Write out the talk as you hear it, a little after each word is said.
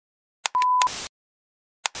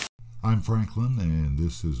I'm Franklin, and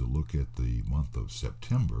this is a look at the month of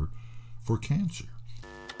September for Cancer.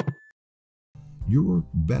 Your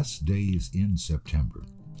best days in September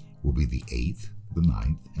will be the 8th, the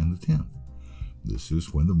 9th, and the 10th. This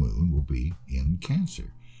is when the moon will be in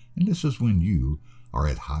Cancer, and this is when you are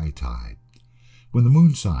at high tide. When the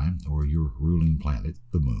moon sign, or your ruling planet,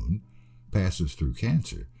 the moon, passes through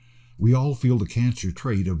Cancer, we all feel the Cancer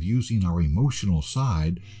trait of using our emotional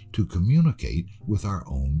side to communicate with our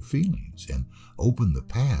own feelings and open the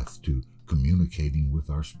path to communicating with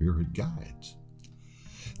our spirit guides.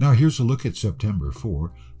 Now here's a look at September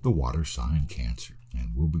for the water sign Cancer,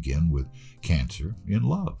 and we'll begin with Cancer in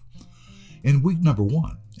love. In week number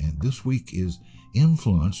 1, and this week is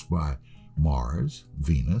influenced by Mars,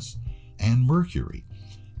 Venus, and Mercury.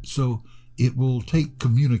 So it will take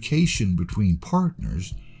communication between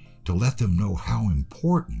partners to let them know how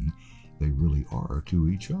important they really are to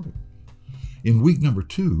each other. In week number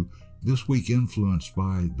 2, this week influenced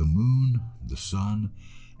by the moon, the sun,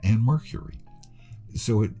 and Mercury.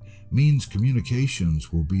 So it means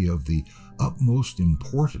communications will be of the utmost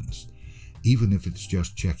importance, even if it's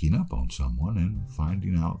just checking up on someone and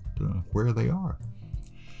finding out where they are.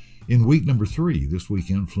 In week number 3, this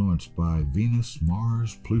week influenced by Venus,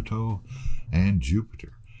 Mars, Pluto, and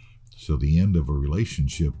Jupiter. So the end of a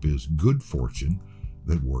relationship is good fortune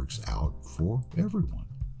that works out for everyone.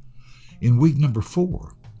 In week number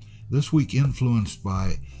 4, this week influenced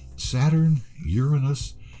by Saturn,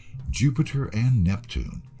 Uranus, Jupiter, and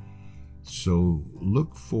Neptune. So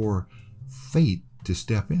look for fate to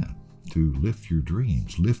step in, to lift your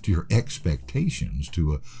dreams, lift your expectations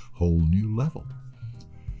to a whole new level.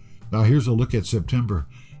 Now here's a look at September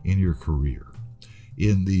in your career.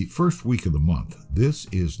 In the first week of the month, this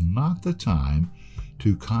is not the time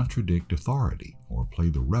to contradict authority or play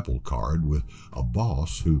the rebel card with a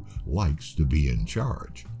boss who likes to be in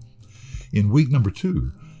charge. In week number 2,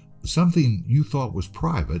 something you thought was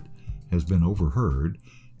private has been overheard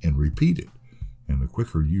and repeated, and the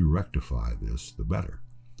quicker you rectify this, the better.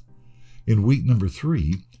 In week number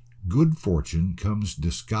 3, good fortune comes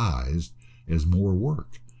disguised as more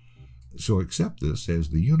work. So accept this as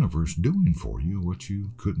the universe doing for you what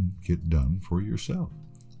you couldn't get done for yourself.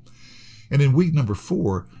 And in week number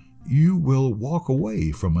 4, you will walk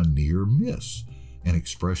away from a near miss and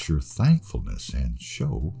express your thankfulness and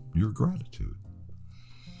show your gratitude.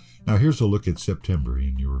 Now here's a look at September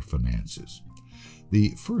in your finances.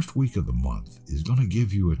 The first week of the month is going to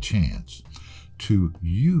give you a chance to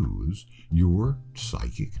use your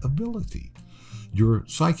psychic ability. Your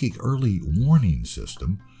psychic early warning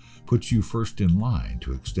system puts you first in line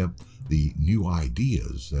to accept the new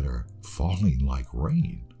ideas that are falling like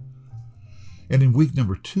rain. And in week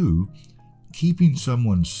number 2, keeping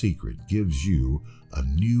someone's secret gives you a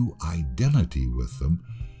new identity with them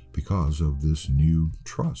because of this new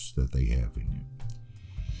trust that they have in you.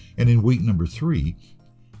 And in week number 3,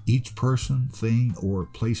 each person, thing, or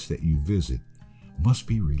place that you visit must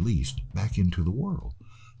be released back into the world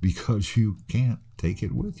because you can't take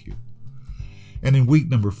it with you. And in week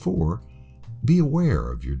number 4, be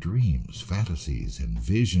aware of your dreams, fantasies, and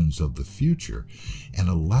visions of the future, and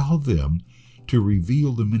allow them to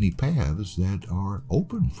reveal the many paths that are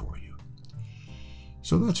open for you.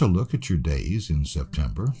 So that's a look at your days in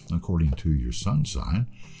September, according to your sun sign.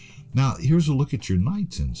 Now, here's a look at your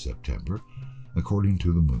nights in September, according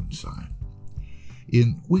to the moon sign.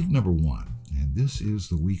 In week number 1, and this is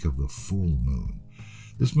the week of the full moon,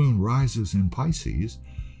 this moon rises in Pisces.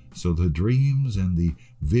 So the dreams and the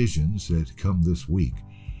visions that come this week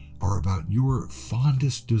are about your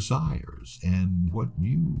fondest desires and what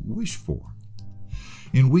you wish for.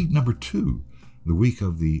 In week number 2, the week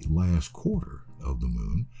of the last quarter of the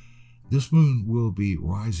moon, this moon will be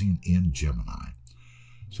rising in Gemini.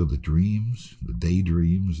 So the dreams, the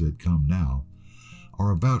daydreams that come now,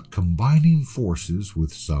 are about combining forces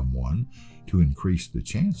with someone to increase the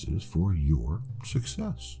chances for your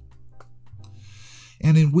success.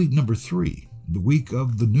 And in week number 3, the week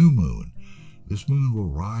of the new moon, this moon will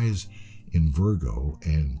rise in Virgo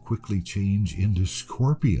and quickly change into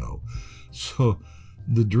Scorpio. So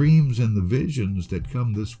the dreams and the visions that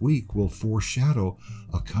come this week will foreshadow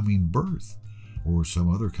a coming birth or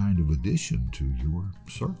some other kind of addition to your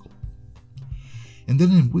circle. And then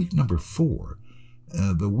in week number 4,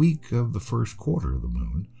 the week of the first quarter of the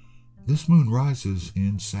moon, this moon rises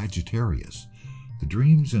in Sagittarius. The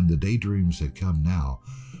dreams and the daydreams that come now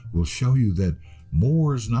will show you that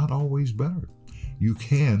more is not always better. You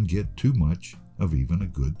can get too much of even a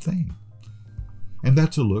good thing. And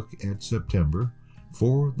that's a look at September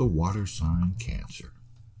for the water sign Cancer.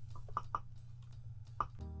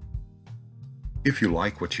 If you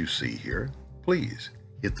like what you see here, please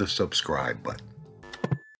hit the subscribe button.